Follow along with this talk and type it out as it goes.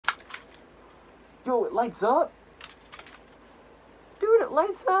Yo, it lights up? Dude, it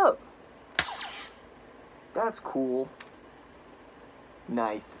lights up! That's cool.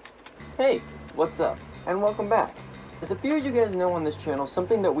 Nice. Hey, what's up? And welcome back. As a few of you guys know on this channel,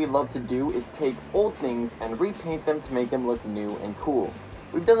 something that we love to do is take old things and repaint them to make them look new and cool.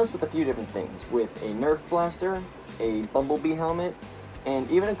 We've done this with a few different things, with a Nerf Blaster, a Bumblebee helmet, and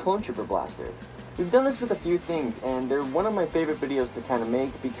even a Clone Trooper Blaster. We've done this with a few things, and they're one of my favorite videos to kind of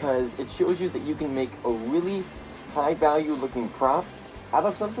make because it shows you that you can make a really high value looking prop out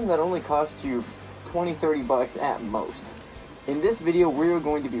of something that only costs you 20-30 bucks at most. In this video, we're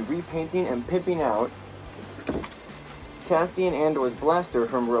going to be repainting and pimping out Cassian Andor's blaster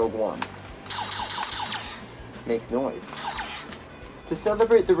from Rogue One. Makes noise. To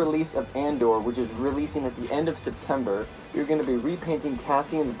celebrate the release of Andor, which is releasing at the end of September, we're going to be repainting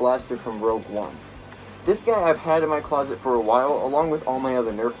Cassian's blaster from Rogue One. This guy I've had in my closet for a while, along with all my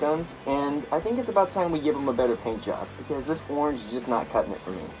other Nerf guns, and I think it's about time we give him a better paint job, because this orange is just not cutting it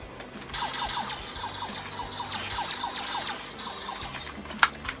for me.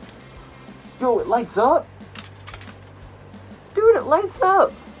 Yo, it lights up? Dude, it lights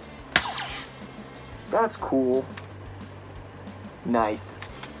up! That's cool. Nice.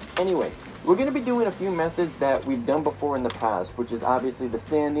 Anyway, we're going to be doing a few methods that we've done before in the past, which is obviously the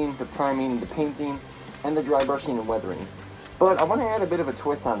sanding, the priming, the painting, and the dry brushing and weathering. But I want to add a bit of a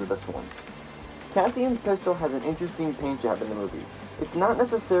twist onto this one. Cassian's pistol has an interesting paint job in the movie. It's not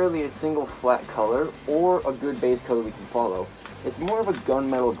necessarily a single flat color or a good base color we can follow. It's more of a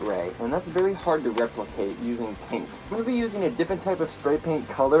gunmetal gray, and that's very hard to replicate using paint. I'm going to be using a different type of spray paint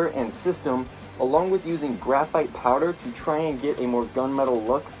color and system, along with using graphite powder to try and get a more gunmetal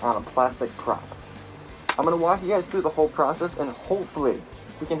look on a plastic prop. I'm going to walk you guys through the whole process, and hopefully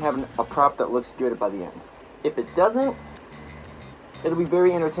we can have a prop that looks good by the end. If it doesn't, it'll be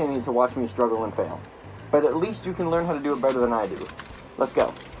very entertaining to watch me struggle and fail. But at least you can learn how to do it better than I do. Let's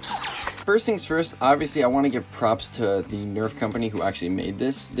go. First things first, obviously I want to give props to the Nerf company who actually made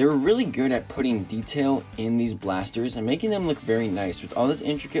this. They were really good at putting detail in these blasters and making them look very nice with all this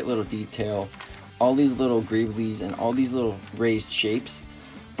intricate little detail, all these little greeblies and all these little raised shapes.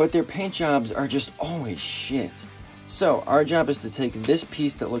 But their paint jobs are just always shit. So our job is to take this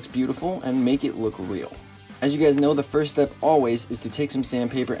piece that looks beautiful and make it look real. As you guys know, the first step always is to take some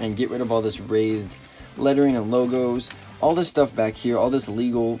sandpaper and get rid of all this raised lettering and logos, all this stuff back here, all this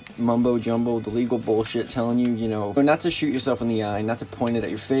legal mumbo jumbo, the legal bullshit telling you, you know, not to shoot yourself in the eye, not to point it at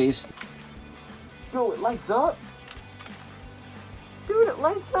your face. Yo, it lights up? Dude, it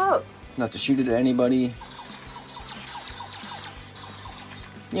lights up! Not to shoot it at anybody.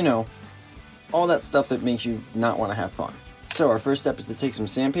 You know, all that stuff that makes you not want to have fun. So our first step is to take some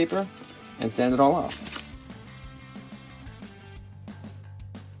sandpaper and sand it all off.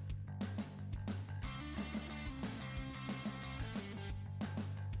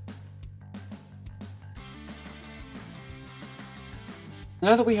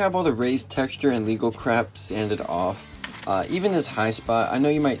 Now that we have all the raised texture and legal crap sanded off, even this high spot, I know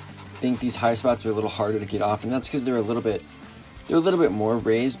you might think these high spots are a little harder to get off, and that's because they're a little bit more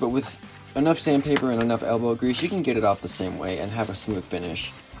raised, but with enough sandpaper and enough elbow grease, you can get it off the same way and have a smooth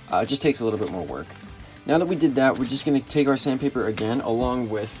finish. It just takes a little bit more work. Now that we did that, we're just going to take our sandpaper again, along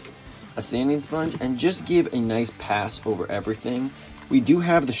with a sanding sponge, and just give a nice pass over everything. We do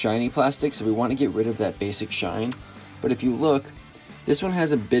have the shiny plastic, so we want to get rid of that basic shine, but if you look, this one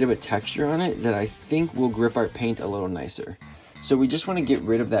has a bit of a texture on it that I think will grip our paint a little nicer. So we just want to get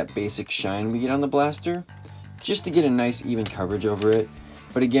rid of that basic shine we get on the blaster, just to get a nice even coverage over it.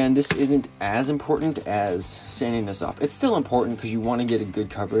 But again, this isn't as important as sanding this off. It's still important because you want to get a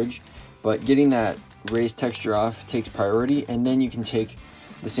good coverage, but getting that raised texture off takes priority, and then you can take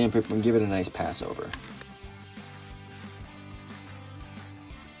the sandpaper and give it a nice pass over.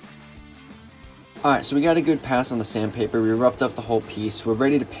 Alright, so we got a good pass on the sandpaper. We roughed up the whole piece. We're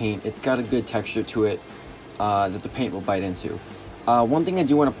ready to paint. It's got a good texture to it that the paint will bite into. One thing I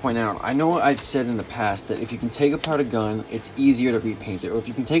do want to point out, I know I've said in the past that if you can take apart a gun, it's easier to repaint it. Or if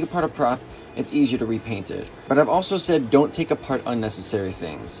you can take apart a prop, it's easier to repaint it. But I've also said don't take apart unnecessary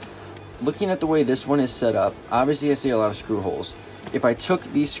things. Looking at the way this one is set up, obviously I see a lot of screw holes. If I took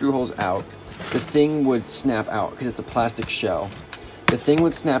these screw holes out, the thing would snap out because it's a plastic shell. The thing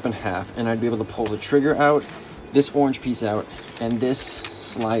would snap in half, and I'd be able to pull the trigger out, this orange piece out, and this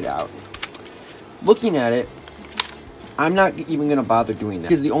slide out. Looking at it, I'm not even going to bother doing that,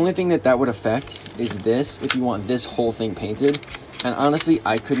 because the only thing that would affect is this, if you want this whole thing painted. And honestly,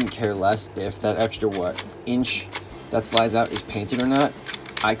 I couldn't care less if that extra, inch that slides out is painted or not.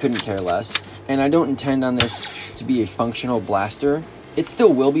 I couldn't care less. And I don't intend on this to be a functional blaster. It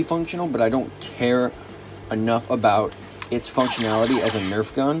still will be functional, but I don't care enough about its functionality as a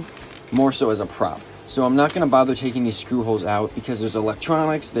Nerf gun, more so as a prop. So I'm not going to bother taking these screw holes out because there's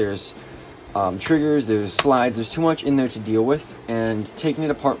electronics, there's triggers, there's slides, there's too much in there to deal with, and taking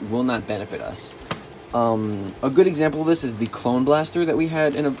it apart will not benefit us. A good example of this is the clone blaster that we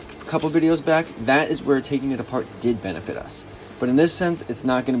had in a couple videos back. That is where taking it apart did benefit us. But in this sense, it's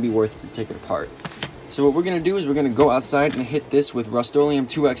not going to be worth it to take it apart. So what we're going to do is we're going to go outside and hit this with Rust-Oleum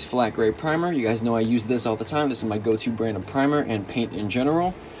 2X flat gray primer. You guys know I use this all the time. This is my go-to brand of primer and paint in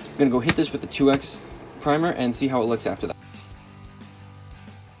general. I'm going to go hit this with the 2X primer and see how it looks after that.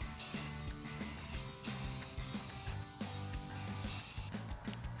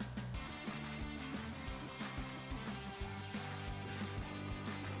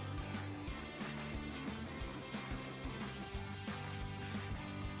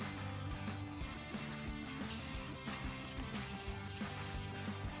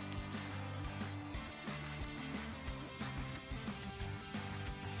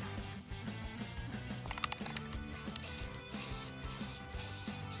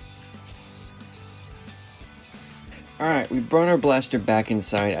 Alright, we brought our blaster back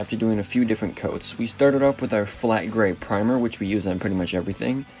inside after doing a few different coats. We started off with our flat gray primer, which we use on pretty much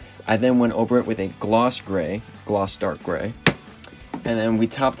everything. I then went over it with a gloss dark gray, and then we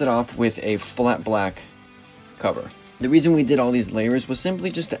topped it off with a flat black cover. The reason we did all these layers was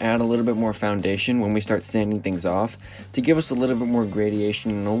simply just to add a little bit more foundation when we start sanding things off, to give us a little bit more gradation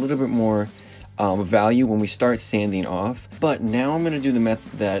and a little bit more value when we start sanding off. But now I'm going to do the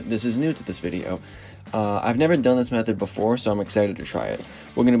method that this is new to this video. I've never done this method before, so I'm excited to try it.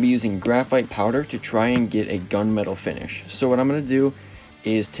 We're going to be using graphite powder to try and get a gunmetal finish. So what I'm going to do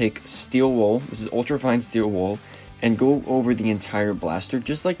is take steel wool, this is ultrafine steel wool, and go over the entire blaster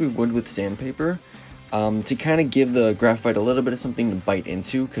just like we would with sandpaper, to kind of give the graphite a little bit of something to bite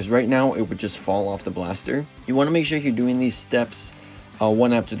into, because right now it would just fall off the blaster. You want to make sure you're doing these steps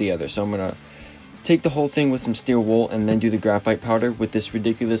one after the other. So I'm going to take the whole thing with some steel wool and then do the graphite powder with this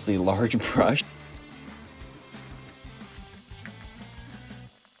ridiculously large brush.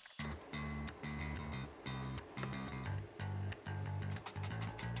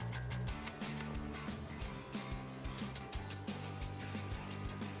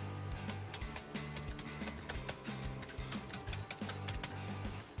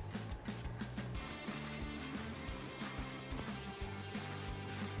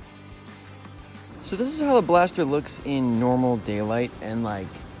 So this is how the blaster looks in normal daylight, and like,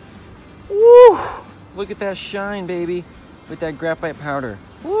 woo! Look at that shine, baby, with that graphite powder.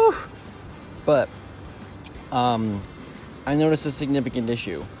 Woo! But I noticed a significant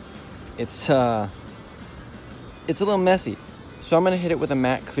issue. It's a little messy. So I'm gonna hit it with a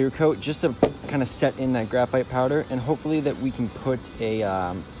matte clear coat just to kind of set in that graphite powder, and hopefully that we can put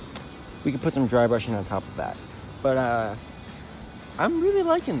some dry brushing on top of that. But I'm really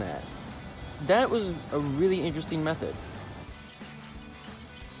liking that. That was a really interesting method.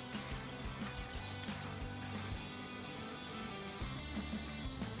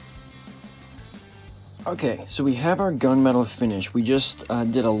 Okay, so we have our gunmetal finish. We just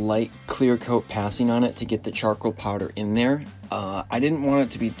did a light clear coat passing on it to get the charcoal powder in there. I didn't want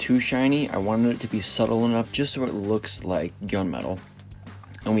it to be too shiny. I wanted it to be subtle enough just so it looks like gunmetal.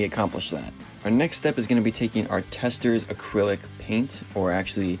 And we accomplished that. Our next step is going to be taking our Tester's acrylic paint, or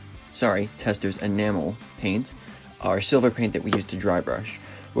actually, sorry, Tester's enamel paint, our silver paint that we use to dry brush.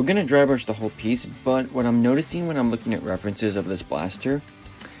 We're going to dry brush the whole piece, but what I'm noticing when I'm looking at references of this blaster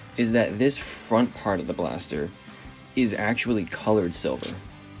is that this front part of the blaster is actually colored silver.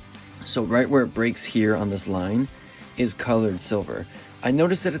 So right where it breaks here on this line is colored silver. I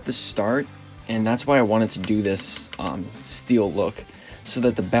noticed it at the start, and that's why I wanted to do this steel look, so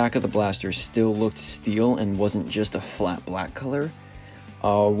that the back of the blaster still looked steel and wasn't just a flat black color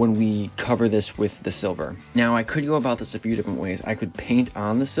when we cover this with the silver. Now I could go about this a few different ways. I could paint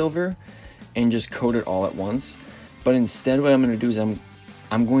on the silver and just coat it all at once, but instead what I'm going to do is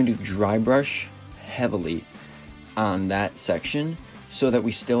I'm going to dry brush heavily on that section so that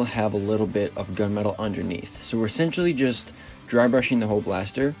we still have a little bit of gunmetal underneath. So we're essentially just dry brushing the whole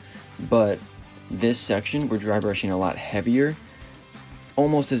blaster, but this section we're dry brushing a lot heavier,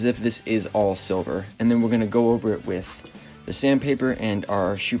 almost as if this is all silver, and then we're going to go over it with the sandpaper and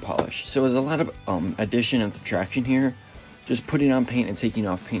our shoe polish. So there's a lot of addition and subtraction here, just putting on paint and taking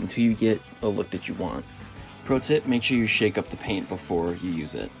off paint until you get the look that you want. Pro tip, make sure you shake up the paint before you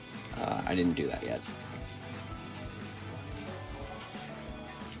use it. I didn't do that yet.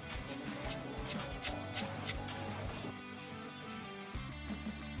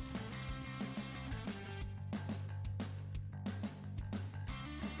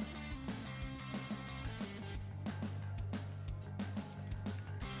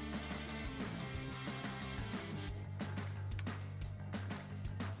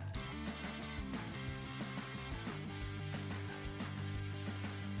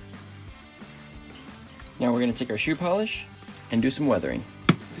 Now we're going to take our shoe polish and do some weathering.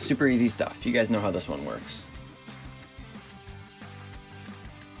 Super easy stuff. You guys know how this one works.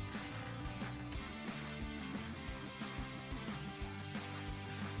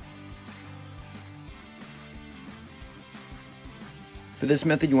 For this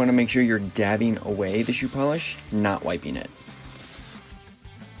method, you want to make sure you're dabbing away the shoe polish, not wiping it.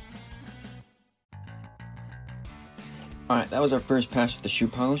 Alright, that was our first pass with the shoe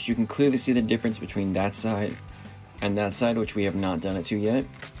polish. You can clearly see the difference between that side and that side, which we have not done it to yet.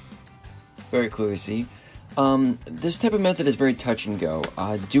 Very clearly see. This type of method is very touch and go.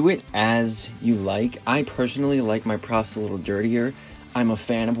 Do it as you like. I personally like my props a little dirtier. I'm a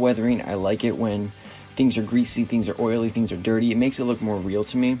fan of weathering. I like it when things are greasy, things are oily, things are dirty. It makes it look more real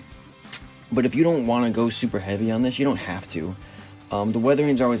to me. But if you don't want to go super heavy on this, you don't have to. The weathering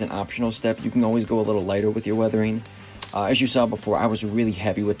is always an optional step. You can always go a little lighter with your weathering. As you saw before, I was really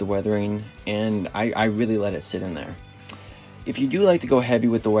heavy with the weathering, and I really let it sit in there. If you do like to go heavy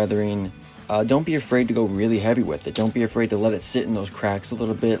with the weathering, don't be afraid to go really heavy with it. Don't be afraid to let it sit in those cracks a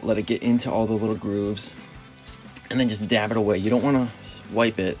little bit, let it get into all the little grooves, and then just dab it away. You don't want to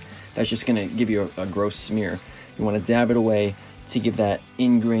wipe it. That's just going to give you a gross smear. You want to dab it away to give that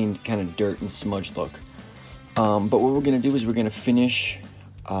ingrained kind of dirt and smudge look. But what we're going to do is we're going to finish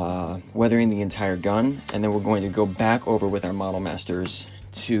weathering the entire gun, and then we're going to go back over with our Model Masters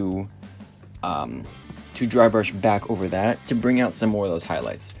to dry brush back over that to bring out some more of those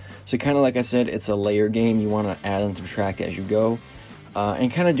highlights. So kind of like I said, it's a layer game. You want to add and subtract as you go,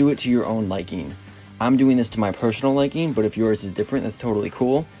 and kind of do it to your own liking. I'm doing this to my personal liking, but if yours is different, that's totally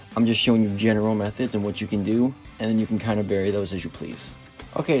cool. I'm just showing you general methods and what you can do, and then you can kind of vary those as you please.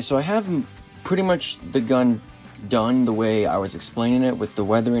 Okay, so I have pretty much the gun done the way I was explaining it with the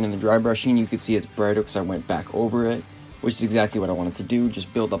weathering and the dry brushing. You can see it's brighter because I went back over it, which is exactly what I wanted to do,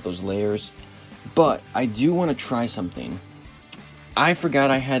 just build up those layers. But I do want to try something. I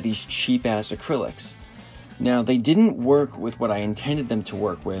forgot I had these cheap ass acrylics. Now, they didn't work with what I intended them to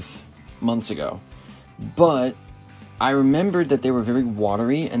work with months ago, but I remembered that they were very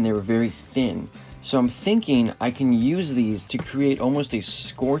watery and they were very thin. So I'm thinking I can use these to create almost a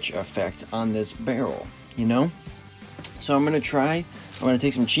scorch effect on this barrel, you know? So I'm going to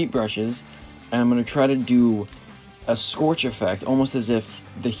take some cheap brushes, and I'm going to try to do a scorch effect, almost as if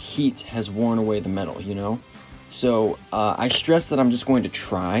the heat has worn away the metal, you know? So I stress that I'm just going to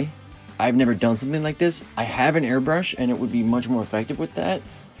try. I've never done something like this. I have an airbrush, and it would be much more effective with that,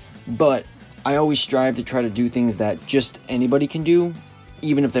 but I always strive to try to do things that just anybody can do,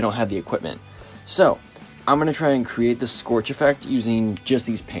 even if they don't have the equipment. So, I'm going to try and create this scorch effect using just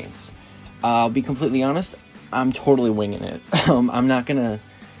these paints. I'll be completely honest, I'm totally winging it. I'm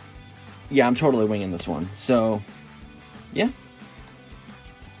totally winging this one. So, yeah.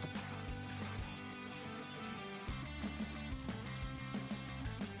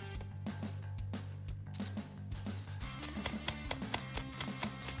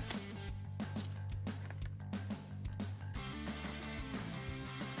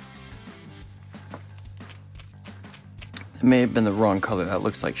 It may have been the wrong color. That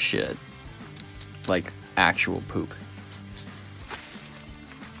looks like shit. Like actual poop.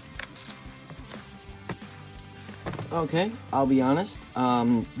 Okay, I'll be honest.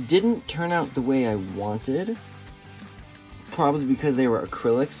 Didn't turn out the way I wanted. Probably because they were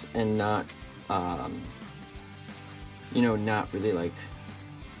acrylics and not, you know, not really like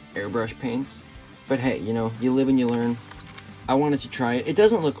airbrush paints. But hey, you know, you live and you learn. I wanted to try it. It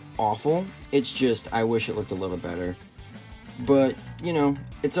doesn't look awful. It's just, I wish it looked a little better. But, you know,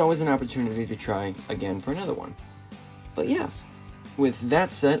 it's always an opportunity to try again for another one. But yeah, with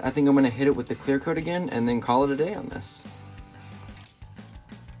that said, I think I'm going to hit it with the clear coat again and then call it a day on this.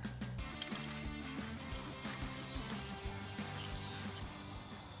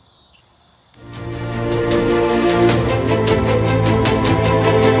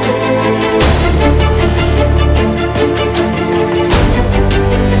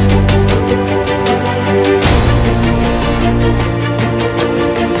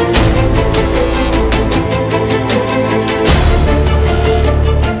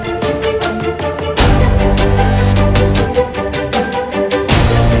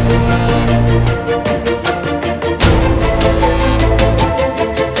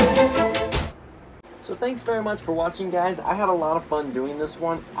 Thanks very much for watching, guys. I had a lot of fun doing this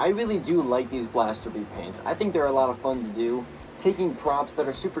one. I really do like these Blaster repaints. I think they're a lot of fun to do. Taking props that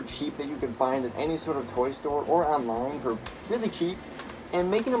are super cheap that you can find at any sort of toy store or online for really cheap,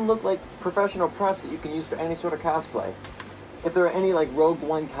 and making them look like professional props that you can use for any sort of cosplay. If there are any like Rogue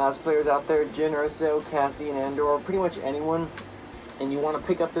One cosplayers out there, Jyn Erso, Cassian, Andor, pretty much anyone, and you want to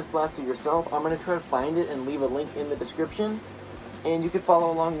pick up this blaster yourself, I'm going to try to find it and leave a link in the description, and you can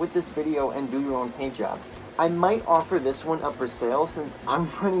follow along with this video and do your own paint job. I might offer this one up for sale since I'm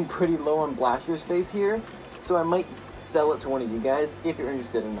running pretty low on blaster space here, so I might sell it to one of you guys if you're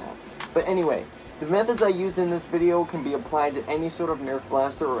interested in that. But anyway, the methods I used in this video can be applied to any sort of Nerf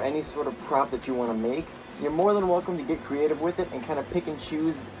blaster or any sort of prop that you want to make. You're more than welcome to get creative with it and kind of pick and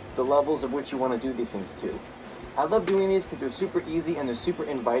choose the levels of which you want to do these things to. I love doing these because they're super easy and they're super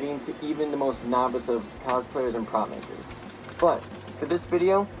inviting to even the most novice of cosplayers and prop makers. But for this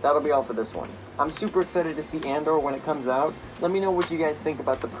video, that'll be all for this one. I'm super excited to see Andor when it comes out. Let me know what you guys think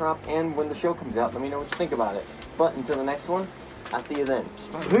about the prop, and when the show comes out, let me know what you think about it. But until the next one, I'll see you then.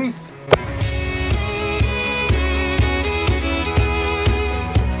 Peace!